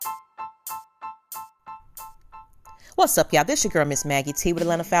What's up, y'all? This your girl, Miss Maggie T with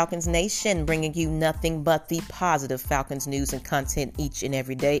Atlanta Falcons Nation, bringing you nothing but the positive Falcons news and content each and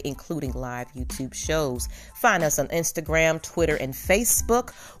every day, including live YouTube shows. Find us on Instagram, Twitter, and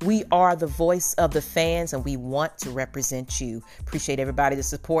Facebook. We are the voice of the fans, and we want to represent you. Appreciate everybody that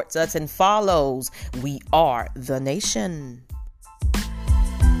supports us and follows. We are the nation.